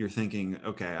you're thinking,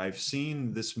 okay, I've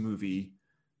seen this movie.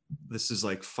 This is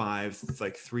like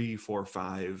three, four,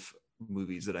 five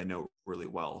movies that I know really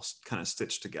well, kind of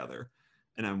stitched together,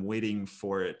 and I'm waiting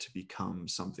for it to become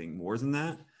something more than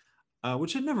that,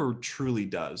 which it never truly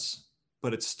does.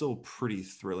 But it's still pretty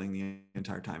thrilling the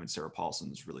entire time, and Sarah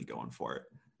Paulson's really going for it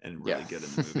and Yeah. really good in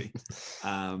the movie.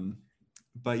 Um,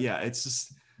 but yeah, it's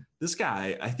just this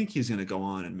guy. I think he's going to go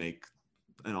on and make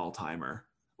an all timer.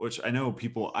 Which I know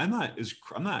people. I'm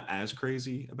not as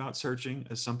crazy about Searching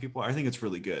as some people are. I think it's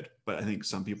really good, but I think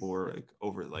some people were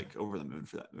like over the moon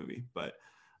for that movie. But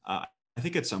I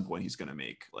think at some point he's going to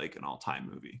make like an all time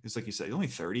movie. It's like you said, he's only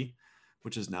 30,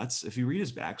 which is nuts. If you read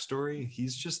his backstory,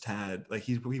 he's just had like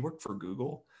he worked for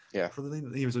Google Yeah. for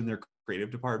he was in their creative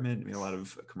department, made a lot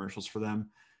of commercials for them,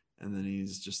 and then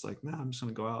he's just like, nah, I'm just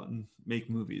gonna go out and make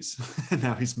movies. And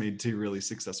now he's made two really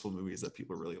successful movies that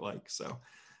people really like. So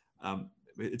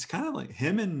it's kind of like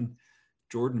him and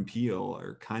Jordan Peele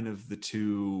are kind of the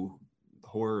two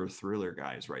horror thriller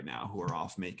guys right now who are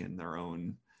off making their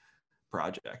own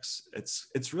projects.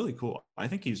 It's really cool. I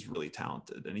think he's really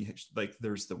talented, and he like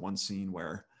there's the one scene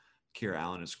where Keira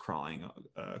Allen is crawling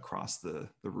across the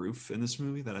roof in this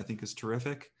movie that I think is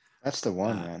terrific. That's the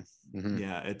one, Uh, man. Mm-hmm.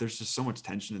 yeah, there's just so much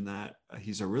tension in that.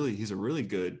 He's a really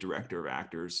good director of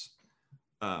actors.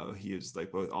 He is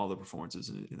like both all the performances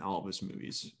in all of his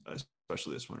movies,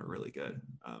 especially this one, are really good.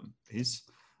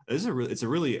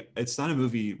 It's not a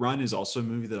movie. Run is also a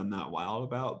movie that I'm not wild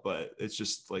about, but it's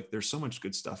just like there's so much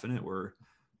good stuff in it where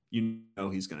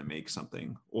he's going to make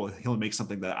something. Well, he'll make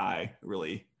something that I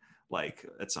really like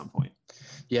at some point.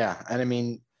 Yeah, and I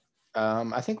mean,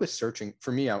 I think with Searching,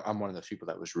 for me, I'm one of those people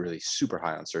that was really super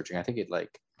high on Searching. I think it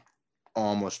like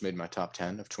almost made my top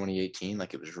 10 of 2018.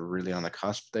 Like it was really on the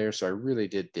cusp there. So I really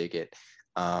did dig it.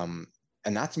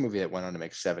 And that's a movie that went on to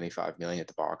make 75 million at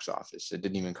the box office. It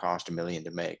didn't even cost a million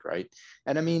to make, right?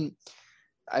 And I mean,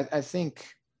 I think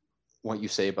what you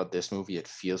say about this movie, it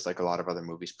feels like a lot of other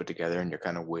movies put together and you're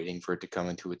kind of waiting for it to come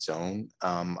into its own.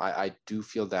 I do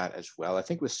feel that as well. I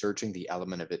think with Searching, the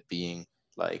element of it being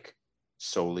like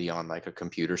solely on like a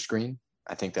computer screen,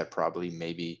 I think that probably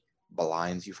maybe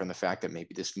blinds you from the fact that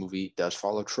maybe this movie does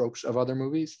follow tropes of other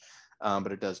movies,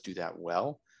 but it does do that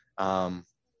well. Um,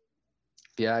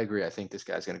 yeah, I agree. I think this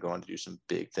guy's going to go on to do some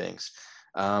big things.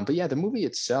 But yeah, the movie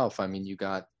itself, I mean, you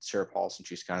got Sarah Paulson.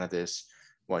 She's kind of this,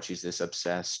 she's this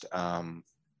obsessed. I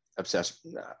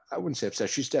wouldn't say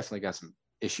obsessed. She's definitely got some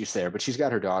issues there, but she's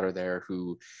got her daughter there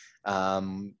who,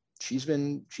 she's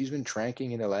been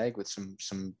tranking in her leg with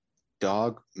some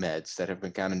dog meds that have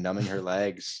been kind of numbing her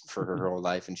legs for her whole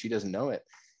life, and she doesn't know it.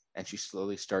 And she's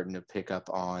slowly starting to pick up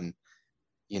on,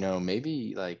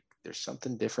 maybe like there's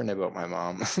something different about my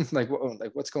mom. like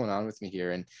what's going on with me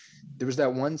here? And there was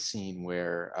that one scene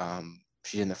where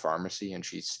she's in the pharmacy and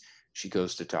she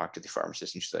goes to talk to the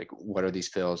pharmacist and she's like, what are these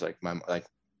pills?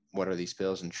 What are these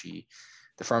pills? And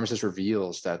the pharmacist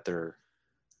reveals that they're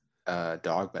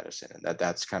dog medicine, and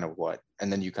that's kind of what,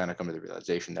 and then you kind of come to the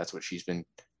realization that's what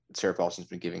Sarah Paulson's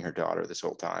been giving her daughter this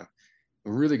whole time.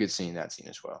 Really good scene, that scene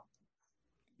as well.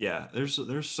 Yeah,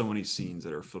 there's so many scenes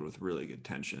that are filled with really good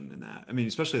tension in that. I mean,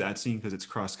 especially that scene because it's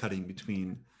cross cutting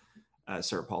between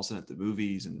Sarah Paulson at the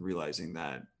movies and realizing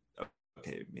that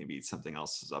okay, maybe something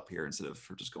else is up here instead of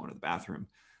for just going to the bathroom.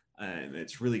 And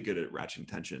it's really good at ratcheting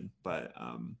tension. But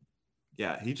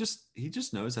yeah, he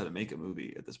just knows how to make a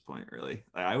movie at this point. Really,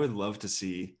 like, I would love to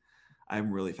see.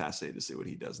 I'm really fascinated to see what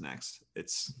he does next.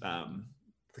 It's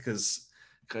because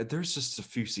there's just a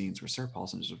few scenes where Sarah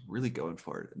Paulson is just really going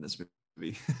for it in this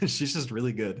movie. She's just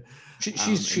really good. And you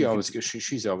could,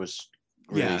 She's always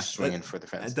really yeah, swinging for the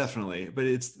fences. definitely. But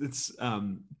it's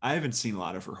I haven't seen a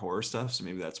lot of her horror stuff, so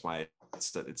maybe that's why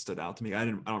it stood out to me. I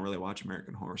don't really watch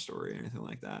American Horror Story or anything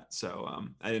like that, so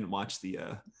I didn't watch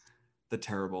the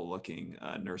terrible looking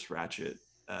Nurse Ratched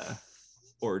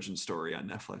origin story on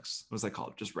Netflix. What was that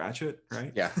called? Just Ratchet,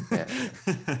 right? Yeah, yeah,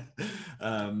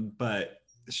 yeah. But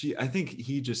I think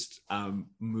he just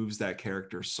moves that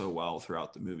character so well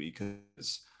throughout the movie,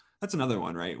 because that's another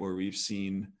one, right, where we've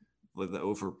seen the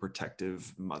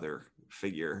overprotective mother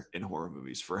figure in horror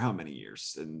movies for how many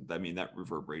years, and I mean that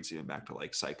reverberates even back to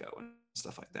like Psycho and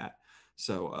stuff like that.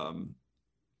 So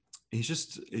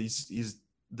he's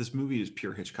this movie is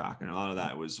pure Hitchcock, and a lot of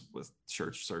that was with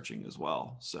church searching as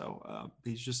well. So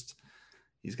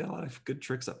he's got a lot of good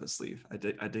tricks up his sleeve. I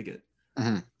dig it.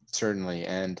 Mm-hmm. Certainly.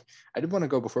 And I did want to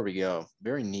go before we go,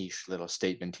 very niche little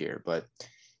statement here, but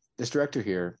this director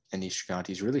here, Anish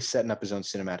Gandhi, he's really setting up his own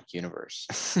cinematic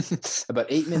universe. About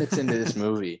 8 minutes into this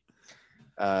movie,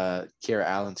 Kiera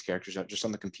Allen's character's just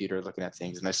on the computer looking at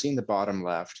things, and I see in the bottom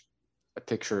left a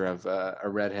picture of a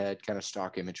redhead kind of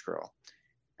stock image girl.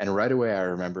 And right away, I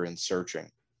remember in searching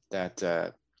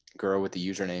that girl with the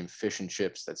username Fish and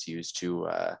Chips that's used to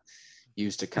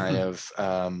kind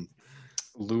of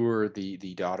lure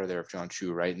the daughter there of John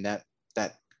Chu, right? And that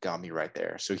got me right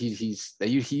there. So he used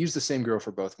the same girl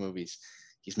for both movies.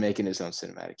 He's making his own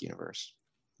cinematic universe.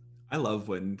 I love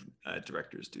when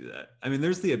directors do that. I mean,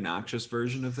 there's the obnoxious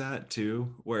version of that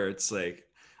too, where it's like,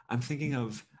 I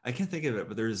can't think of it,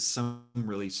 but there's some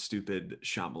really stupid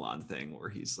Shyamalan thing where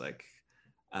he's like,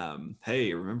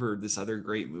 hey, remember this other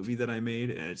great movie that I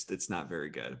made? And it's not very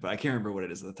good, but I can't remember what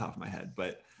it is at the top of my head.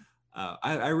 But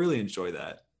I really enjoy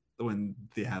that when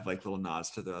they have like little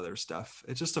nods to the other stuff.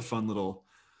 It's just a fun little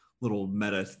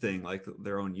meta thing, like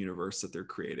their own universe that they're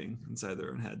creating inside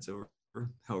their own heads over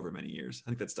however many years. I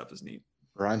think that stuff is neat.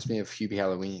 Reminds me of Hubie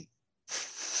Halloween.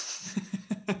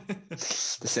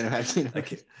 The cinematic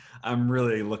universe. I'm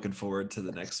really looking forward to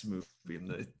the next movie in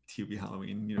the Hubie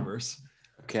Halloween universe.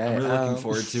 Okay. I'm really looking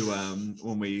forward to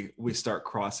when we start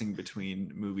crossing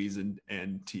between movies and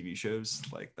TV shows,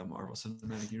 like the Marvel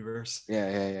Cinematic Universe.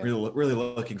 Yeah. Really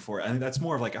looking forward. I think that's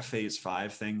more of like a Phase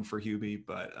 5 thing for Hubie,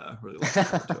 but really looking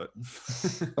forward to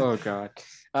it. Oh God.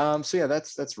 So yeah,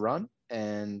 that's Run,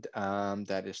 and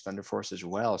that is Thunder Force as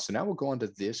well. So now we'll go on to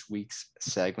this week's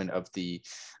segment of the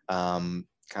kind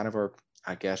of our,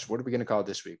 I guess, what are we going to call it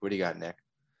this week? What do you got, Nick?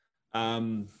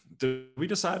 Did we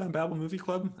decide on Babel Movie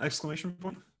Club ? I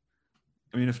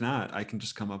mean, if not, I can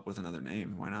just come up with another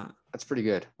name. Why not? That's pretty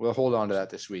good. We'll hold on to that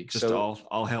this week. Just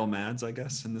all hail Mads, I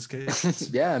guess, in this case.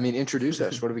 Yeah, I mean, introduce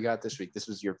us. What do we got this week? This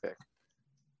was your pick.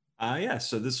 Yeah,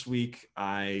 so this week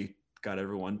I got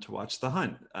everyone to watch The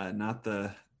Hunt. Not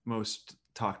the most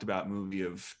talked about movie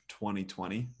of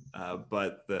 2020,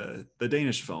 but the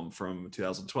Danish film from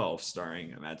 2012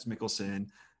 starring Mads Mikkelsen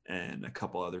and a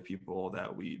couple other people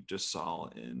that we just saw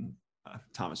in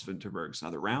Thomas Vinterberg's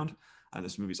Another Round.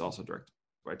 This movie is also directed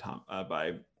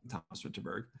by Thomas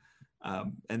Vinterberg.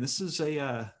 And this is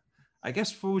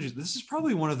this is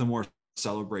probably one of the more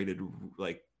celebrated,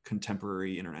 like,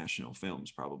 contemporary international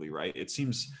films, probably, right? It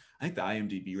seems, I think the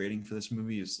IMDb rating for this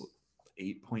movie is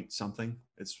 8 point something.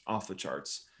 It's off the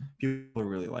charts. People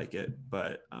really like it,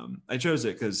 but I chose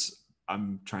it because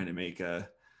I'm trying to make a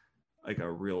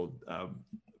real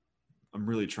I'm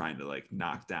really trying to like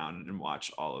knock down and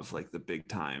watch all of like the big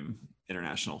time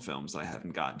international films that I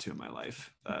haven't gotten to in my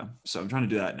life. So I'm trying to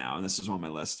do that now, and this is on my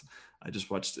list. I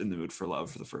just watched In the Mood for Love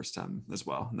for the first time as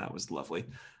well, and that was lovely.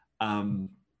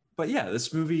 But yeah,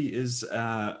 this movie is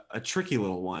a tricky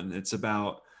little one. It's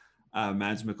about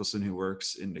Mads Mikkelsen, who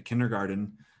works in the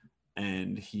kindergarten,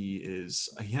 and he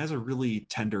has a really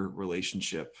tender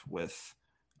relationship with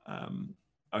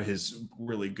his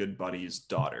really good buddy's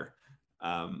daughter.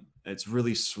 It's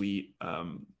really sweet.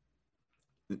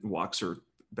 Walks her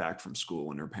back from school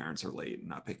when her parents are late and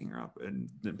not picking her up, and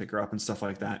didn't pick her up and stuff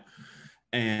like that.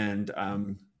 And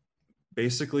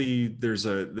basically there's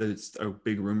a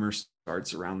big rumor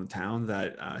starts around the town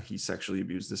that he sexually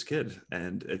abused this kid,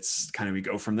 and it's kind of, we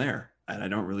go from there. And I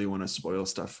don't really want to spoil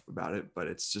stuff about it, but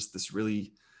it's just this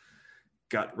really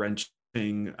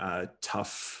gut-wrenching,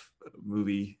 tough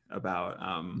movie about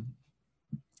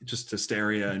just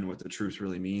hysteria and what the truth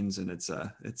really means. And it's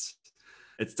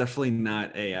definitely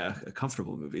not a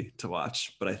comfortable movie to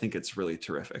watch, but I think it's really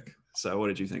terrific. So what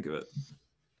did you think of it?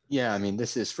 Yeah, I mean,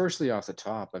 this is, firstly, off the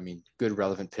top, I mean, good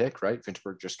relevant pick, right?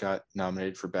 Vinterberg just got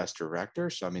nominated for Best Director.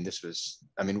 So, I mean,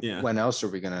 Yeah. When else are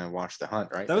we going to watch The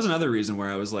Hunt, right? That was another reason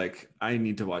where I was like, I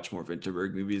need to watch more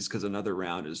Vinterberg movies, because Another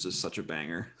Round is just such a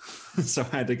banger. So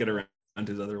I had to get around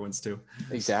his other ones too.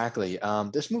 Exactly.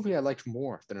 This movie I liked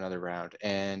more than Another Round,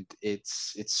 and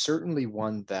it's certainly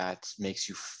one that makes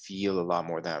you feel a lot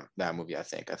more than that movie. I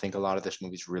think a lot of this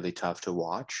movie is really tough to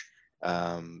watch.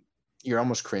 Um, you're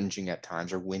almost cringing at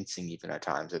times, or wincing even at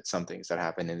times, at some things that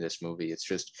happen in this movie. It's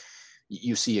just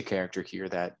you see a character here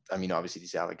that, I mean, obviously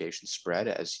these allegations spread,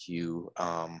 as you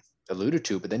alluded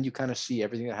to, but then you kind of see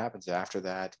everything that happens after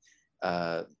that.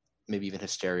 Uh, Maybe even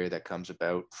hysteria that comes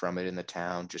about from it in the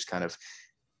town, just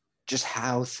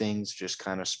how things just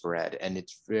kind of spread. And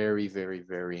it's very, very,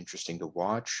 very interesting to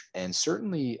watch, and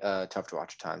certainly tough to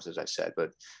watch at times, as I said.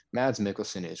 But Mads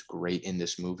Mikkelsen is great in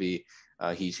this movie.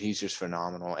 He's just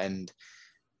phenomenal. And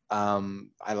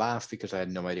I laughed because I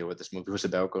had no idea what this movie was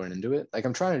about going into it. Like,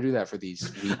 I'm trying to do that for these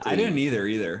I didn't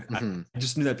weekly. either. Mhm. I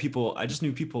just knew that I just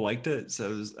knew people liked it.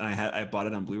 So I bought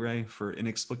it on Blu-ray for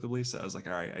inexplicably. So I was like,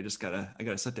 all right, I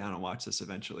gotta sit down and watch this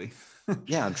eventually.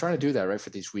 Yeah, I'm trying to do that right for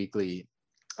these weekly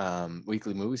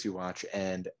movies you watch.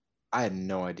 And I had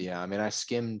no idea. I mean, I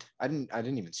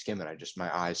didn't even skim it.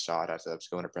 My eyes saw it as I was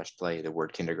going to press play, the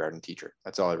word kindergarten teacher.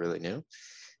 That's all I really knew.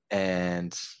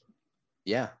 And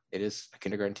yeah, it is a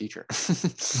kindergarten teacher.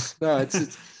 No,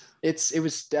 it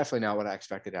was definitely not what I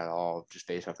expected at all, just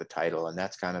based off the title. And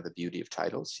that's kind of the beauty of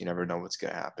titles. You never know what's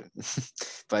going to happen.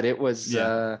 But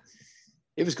Yeah.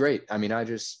 it was great. I mean,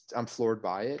 I'm floored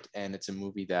by it, and it's a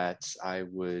movie that I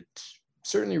would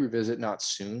certainly revisit, not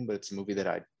soon, but it's a movie that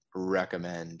I'd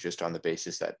recommend just on the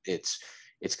basis that it's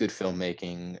good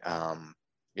filmmaking.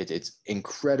 It's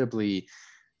incredibly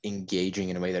engaging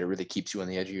in a way that it really keeps you on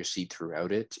the edge of your seat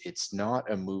throughout it. It's not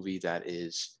a movie that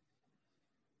is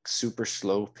super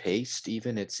slow paced.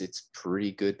 Even it's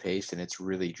pretty good paced, and it's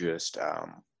really just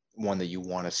one that you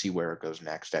want to see where it goes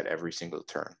next at every single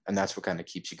turn, and that's what kind of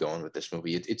keeps you going with this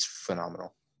movie. It's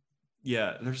phenomenal.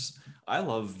 Yeah, I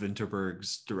love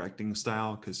Vinterberg's directing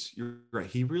style because you're right.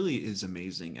 He really is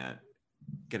amazing at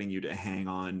getting you to hang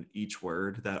on each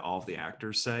word that all of the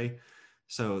actors say.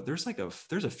 So there's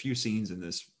a few scenes in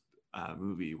this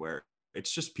movie where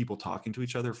it's just people talking to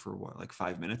each other for what, like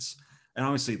 5 minutes, and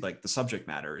obviously like the subject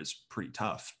matter is pretty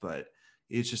tough, but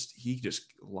he just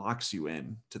locks you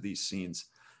in to these scenes.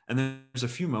 And then there's a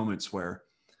few moments where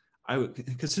I would,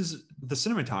 because the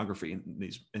cinematography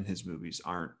in his movies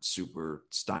aren't super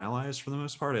stylized for the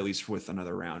most part, at least with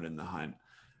Another Round in The Hunt.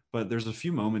 But there's a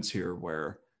few moments here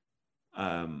where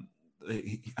I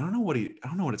don't know what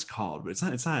it's called, but it's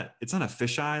not a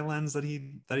fisheye lens that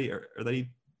he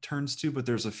turns to, but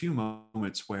there's a few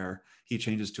moments where he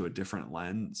changes to a different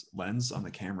lens on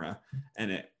the camera, and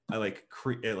it like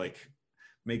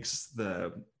makes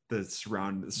the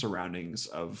surroundings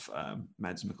of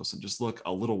Mads Mikkelsen just look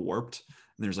a little warped,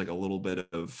 and there's like a little bit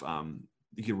of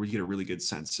you get a really good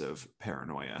sense of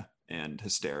paranoia and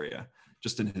hysteria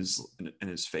just in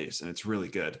his face, and it's really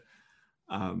good.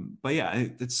 But yeah,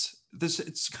 it's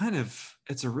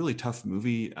a really tough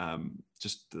movie,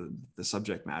 just the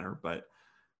subject matter, but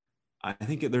I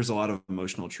think there's a lot of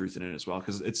emotional truth in it as well,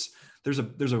 because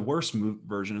there's a worse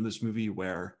version of this movie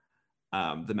where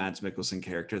the Mads Mikkelsen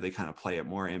character, they kind of play it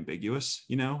more ambiguous,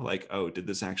 like, oh, did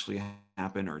this actually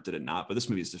happen or did it not? But this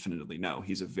movie is definitively no.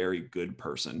 He's a very good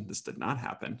person. This did not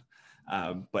happen,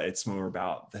 but it's more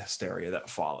about the hysteria that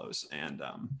follows, and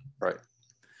Right.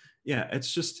 yeah, I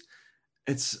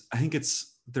think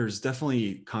there's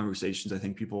definitely conversations I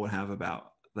think people would have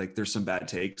about, like, there's some bad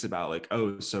takes about, like,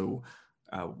 oh, so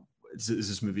uh, is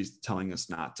this movie telling us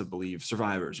not to believe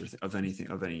survivors or of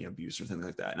any abuse or things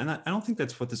like that? And I don't think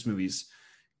that's what this movie's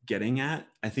getting at.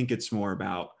 I think it's more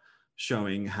about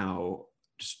showing how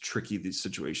just tricky these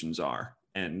situations are,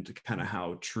 and kind of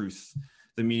how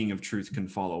the meaning of truth can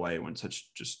fall away when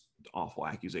such just awful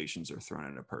accusations are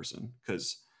thrown at a person.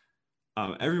 Because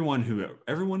everyone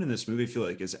in this movie, I feel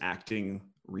like, is acting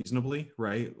reasonably,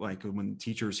 right? Like when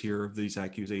teachers hear of these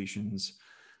accusations,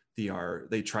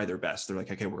 they try their best. They're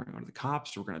like, okay, we're going to go to the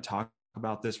cops. We're going to talk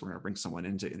about this. We're going to bring someone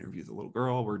in to interview the little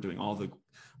girl. We're doing all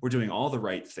the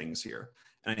right things here.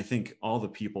 And I think all the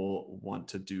people want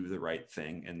to do the right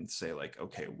thing and say, like,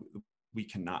 okay, we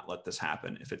cannot let this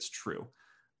happen if it's true.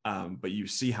 But you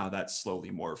see how that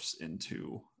slowly morphs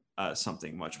into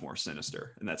something much more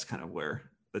sinister, and that's kind of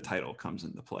where the title comes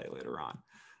into play later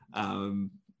on.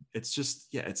 It's just,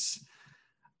 yeah,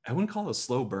 I wouldn't call it a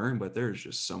slow burn, but there's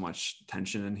just so much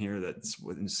tension in here that's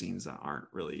within scenes there's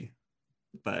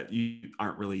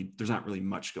not really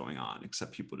much going on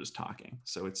except people just talking.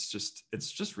 So it's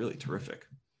just really terrific.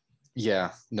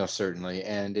 Yeah, no, certainly.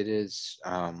 And I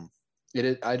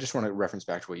just want to reference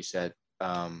back to what you said,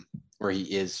 where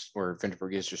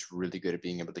Vinterberg is just really good at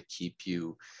being able to keep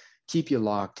you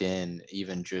locked in.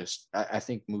 Even just, I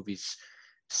think movies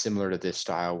similar to this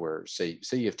style where say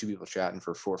you have two people chatting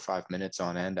for 4 or 5 minutes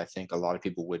on end, I think a lot of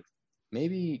people would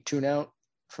maybe tune out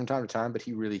from time to time, but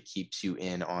he really keeps you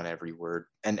in on every word.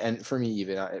 And for me,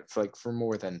 even for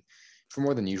more than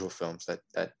usual films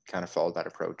that kind of followed that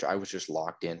approach, I was just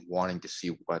locked in, wanting to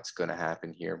see what's going to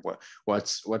happen here.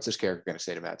 What's this character going to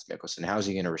say to Mads Mikkelsen? How's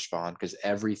he going to respond? Because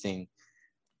everything,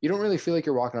 you don't really feel like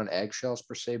you're walking on eggshells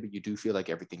per se, but you do feel like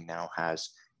everything now has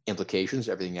implications.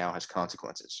 Everything now has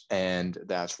consequences, and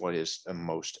that's what is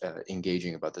most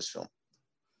engaging about this film.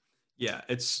 Yeah,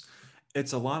 it's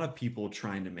a lot of people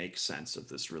trying to make sense of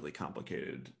this really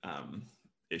complicated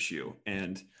issue,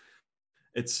 and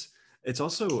this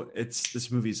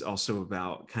movie's also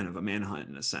about kind of a manhunt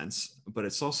in a sense, but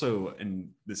it's also, and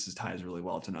ties really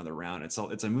well to another round. It's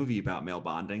a movie about male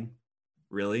bonding,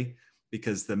 really,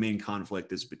 because the main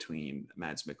conflict is between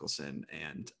Mads Mikkelsen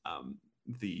and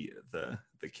the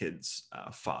kid's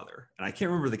father, and I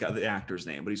can't remember the actor's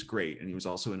name, but he's great, and he was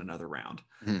also in Another Round.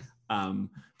 Mm-hmm.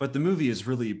 But the movie is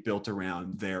really built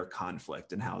around their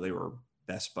conflict and how they were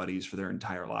best buddies for their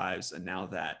entire lives, and now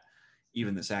that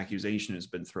even this accusation has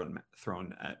been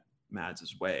thrown at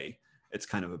Mads's way, it's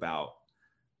kind of about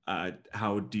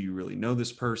how do you really know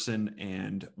this person,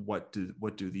 and what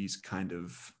do these kind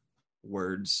of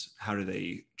words, how do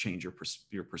they change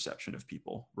your perception of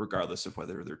people, regardless of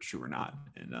whether they're true or not.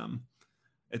 And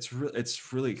it's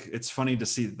funny to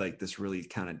see like this really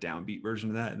kind of downbeat version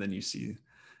of that, and then you see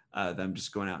them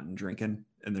just going out and drinking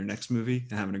in their next movie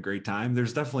and having a great time.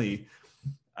 There's definitely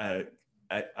I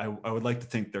would like to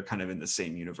think they're kind of in the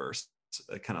same universe,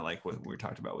 kind of like what we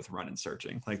talked about with Run and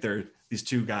Searching. Like they're these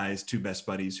two best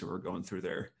buddies who are going through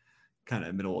their kind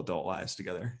of middle adult lives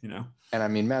together, you know? And I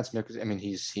mean, Mads Mikkelsen, I mean,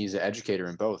 he's an educator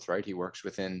in both, right? He works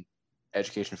within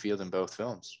education field in both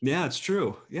films. Yeah, it's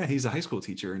true. Yeah, he's a high school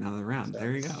teacher in Another Round. So,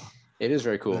 there you go. It is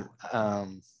very cool.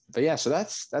 But yeah, so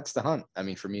that's The Hunt. I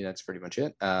mean, for me, that's pretty much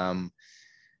it.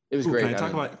 It was great.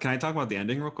 Can I talk about the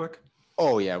ending real quick?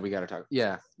 Oh yeah, we got to talk.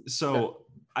 Yeah. So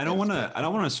I don't want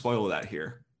to spoil that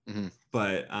here, mm-hmm.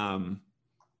 But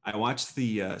I watched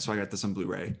so I got this on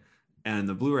Blu-ray, and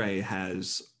the Blu-ray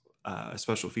has a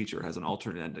special feature, has an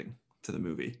alternate ending to the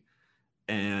movie.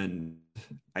 And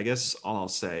I guess all I'll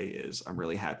say is I'm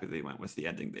really happy they went with the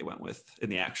ending they went with in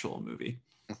the actual movie.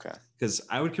 Okay. Because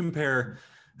I would compare.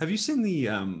 Have you seen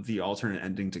the alternate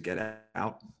ending to Get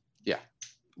Out? Yeah.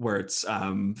 Where it's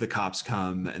the cops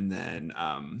come and then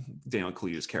Daniel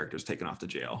Kaluuya's character is taken off to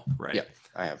jail, right? Yeah,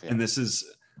 I have. Yeah. And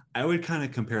I would kind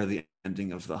of compare the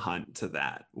ending of The Hunt to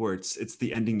that, where it's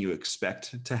the ending you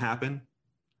expect to happen.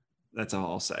 That's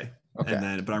all I'll say.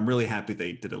 Okay. But I'm really happy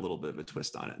they did a little bit of a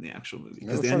twist on it in the actual movie,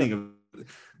 because the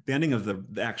ending of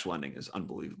the actual ending is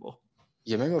unbelievable.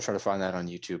 Yeah, maybe I'll try to find that on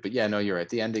YouTube. But yeah, no, you're right.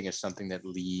 The ending is something that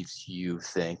leaves you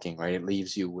thinking, right? It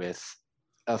leaves you with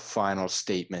a final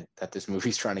statement that this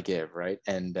movie's trying to give, right?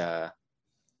 And the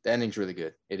ending's really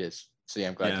good. It is. So yeah,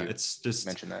 I'm glad you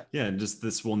mentioned that. Yeah, and just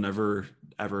this will never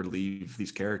ever leave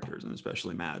these characters, and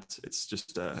especially Mads. It's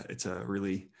just it's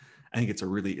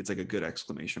like a good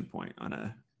exclamation point on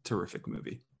a terrific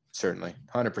movie. Certainly,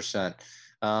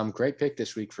 100%. Great pick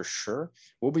this week for sure.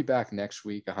 We'll be back next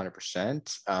week,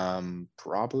 100%.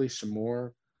 Probably some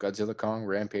more Godzilla Kong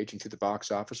rampaging through the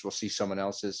box office. We'll see someone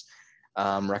else's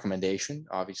recommendation,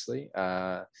 obviously,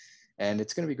 and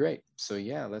it's going to be great. So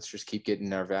yeah, let's just keep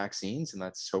getting our vaccines, and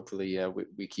let's hopefully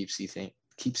we keep seeing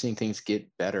things get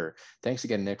better. Thanks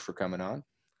again, Nick, for coming on.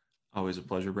 Always a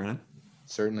pleasure, Brandon.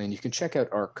 Certainly. And you can check out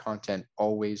our content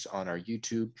always on our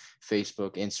YouTube,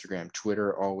 Facebook, Instagram,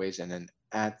 Twitter, always, and then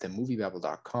at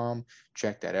themoviebabble.com.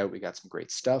 Check that out. We got some great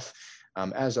stuff.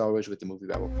 As always, with the Movie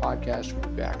Babble podcast, we'll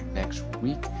be back next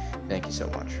week. Thank you so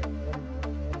much.